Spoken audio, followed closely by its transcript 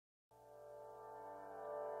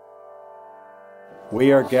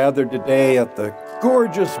We are gathered today at the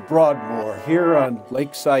gorgeous Broadmoor here on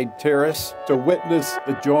Lakeside Terrace to witness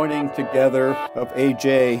the joining together of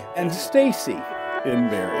AJ and Stacey in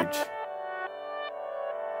marriage.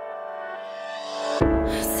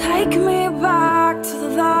 Take me back to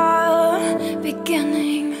the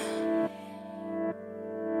beginning.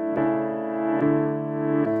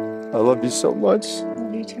 I love you so much. I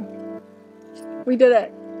love you too. We did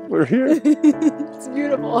it. We're here. It's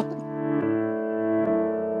beautiful.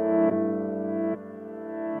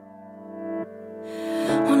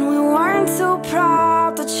 When we weren't too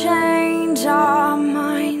proud to change our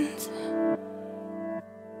minds.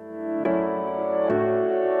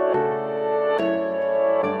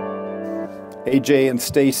 AJ and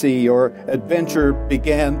Stacey, your adventure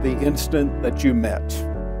began the instant that you met.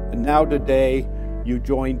 And now today, you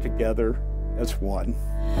join together as one.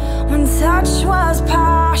 When touch was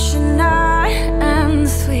passionate and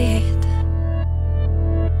sweet.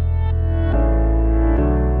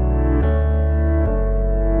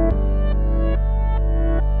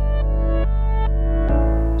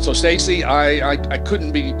 So Stacey, I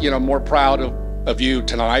couldn't be, more proud of you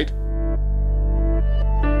tonight.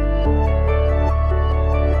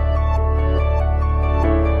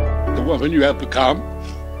 The woman you have become,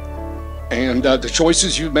 and the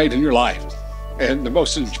choices you've made in your life. And the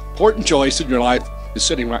most important choice in your life is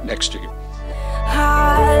sitting right next to you.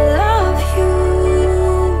 I love you.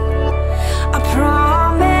 I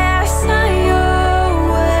promise I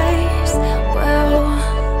always will.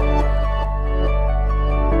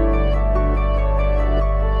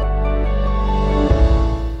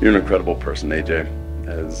 You're an incredible person, AJ.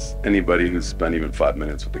 As anybody who's spent even 5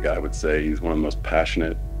 minutes with the guy would say, he's one of the most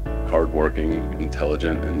passionate, hardworking,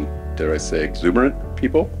 intelligent, and dare I say, exuberant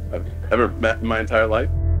people I've ever met in my entire life.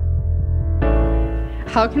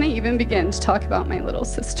 How can I even begin to talk about my little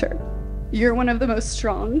sister? You're one of the most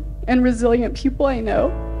strong and resilient people I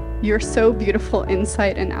know. You're so beautiful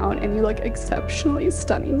inside and out, and you look exceptionally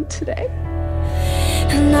stunning today.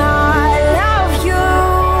 And I love you.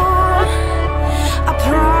 I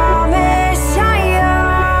promise I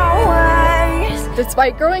always.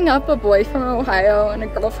 Despite growing up a boy from Ohio and a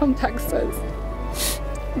girl from Texas,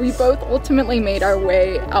 we both ultimately made our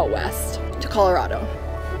way out west to Colorado.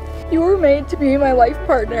 You were made to be my life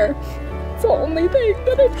partner. It's the only thing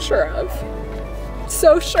that I'm sure of.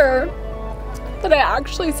 So sure that I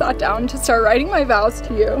actually sat down to start writing my vows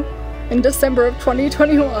to you in December of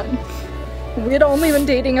 2021. We had only been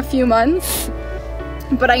dating a few months,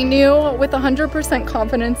 but I knew with 100%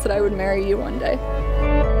 confidence that I would marry you one day.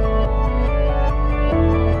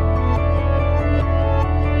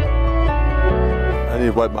 I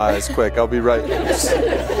need to wipe my eyes quick. I'll be right. Just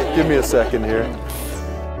give me a second here.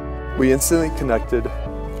 We instantly connected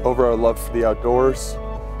over our love for the outdoors,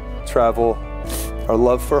 travel, our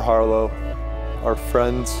love for Harlow, our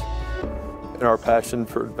friends, and our passion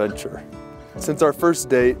for adventure. Since our first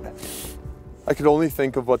date, I could only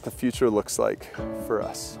think of what the future looks like for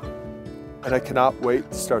us. And I cannot wait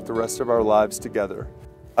to start the rest of our lives together.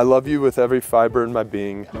 I love you with every fiber in my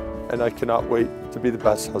being, and I cannot wait to be the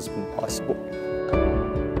best husband possible.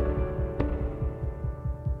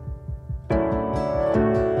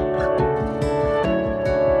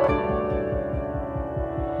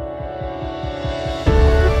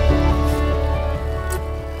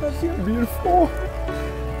 You're beautiful.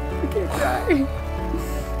 I can't cry.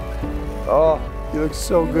 Oh, you look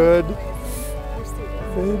so good.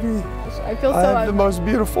 Baby, I feel so I have the most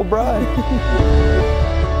beautiful bride.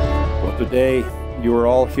 Well, today you are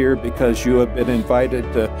all here because you have been invited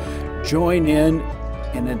to join in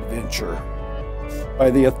an adventure. By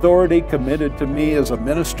the authority committed to me as a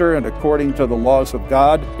minister and according to the laws of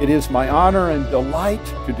God, it is my honor and delight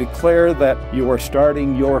to declare that you are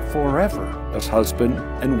starting your forever as husband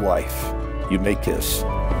and wife. You may kiss.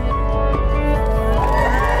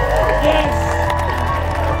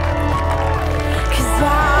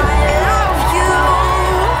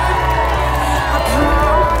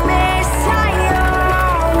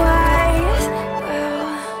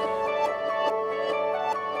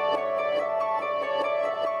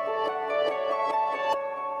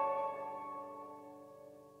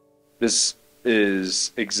 This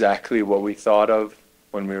is exactly what we thought of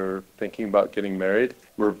when we were thinking about getting married.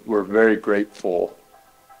 We're very grateful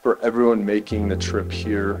for everyone making the trip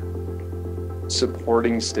here,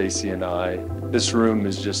 supporting Stacey and I. This room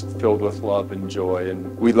is just filled with love and joy,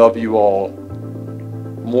 and we love you all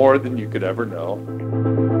more than you could ever know.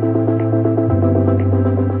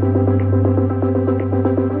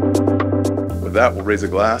 With that, we'll raise a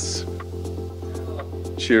glass.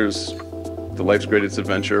 Cheers to life's greatest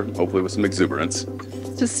adventure, hopefully with some exuberance.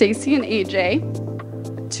 To Stacey and AJ,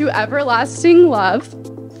 to everlasting love,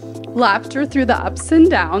 laughter through the ups and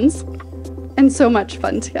downs, and so much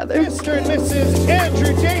fun together. Mr. and Mrs.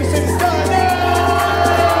 Andrew Jason Stein.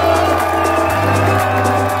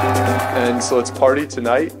 And so let's party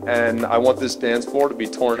tonight, and I want this dance floor to be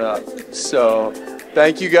torn up. So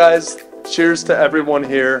thank you guys. Cheers to everyone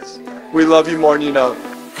here. We love you more than you know.